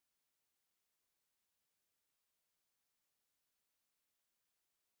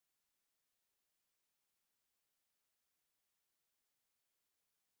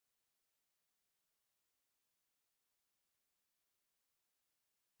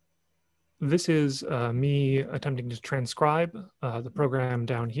this is me attempting to transcribe the program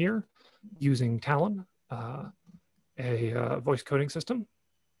down here using Talon, a voice coding system.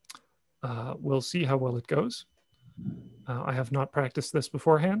 We'll see how well it goes. I have not practiced this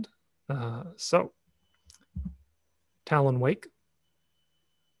beforehand. So, Talon wake.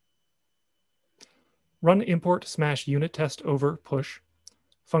 Run import smash unit test over push.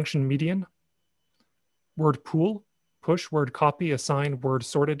 Function median. Word pool. Push word copy assign word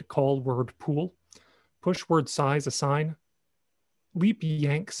sorted call word pool. Push word size assign. Leap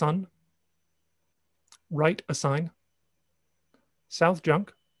yank sun. Write assign. South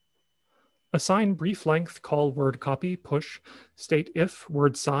junk. Assign brief length call word copy push. State if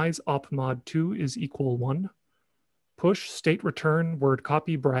word size op mod 2 is equal 1. Push state return word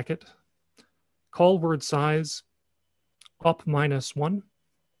copy bracket. Call word size op minus 1.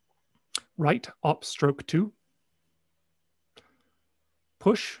 Write op stroke 2.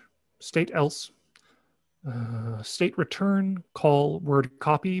 Push state else. State return call word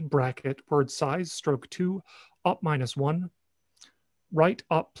copy bracket word size stroke 2 op minus 1. Write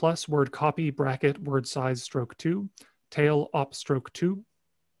op plus word copy bracket word size stroke 2. Tail op stroke 2.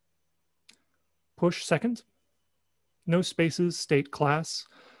 Push second. No spaces state class.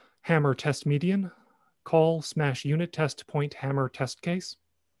 Hammer test median. Call smash unit test point hammer test case.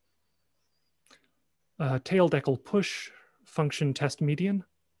 Tail decal push function test median.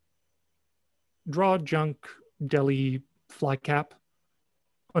 Draw junk deli fly cap.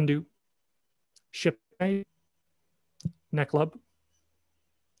 Undo. Ship necklub.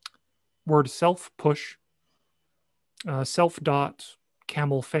 Word self push. Self dot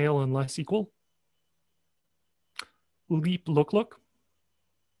camel fail unless equal. Leap look.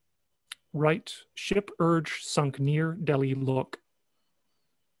 Right ship urge sunk near deli look.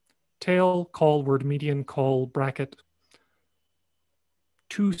 Tail call word median call bracket.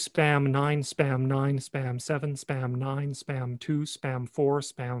 2 spam 9 spam 9 spam 7 spam 9 spam 2 spam 4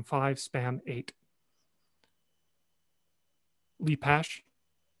 spam 5 spam 8. Leap hash.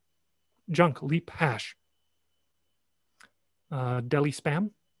 Junk leap hash. Deli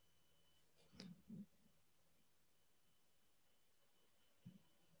spam.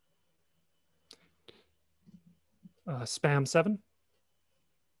 Spam 7.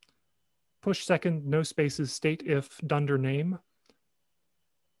 Push second, no spaces, state if dunder name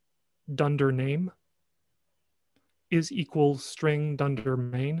is equal string dunder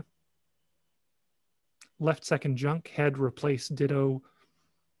main. Left second junk, head replace ditto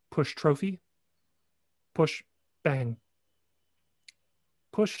push trophy. Push bang.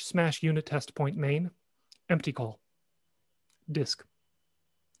 Push smash unit test point main. Empty call. Disk.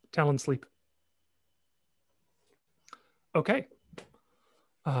 Talon sleep. Okay.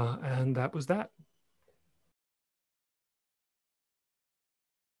 And that was that.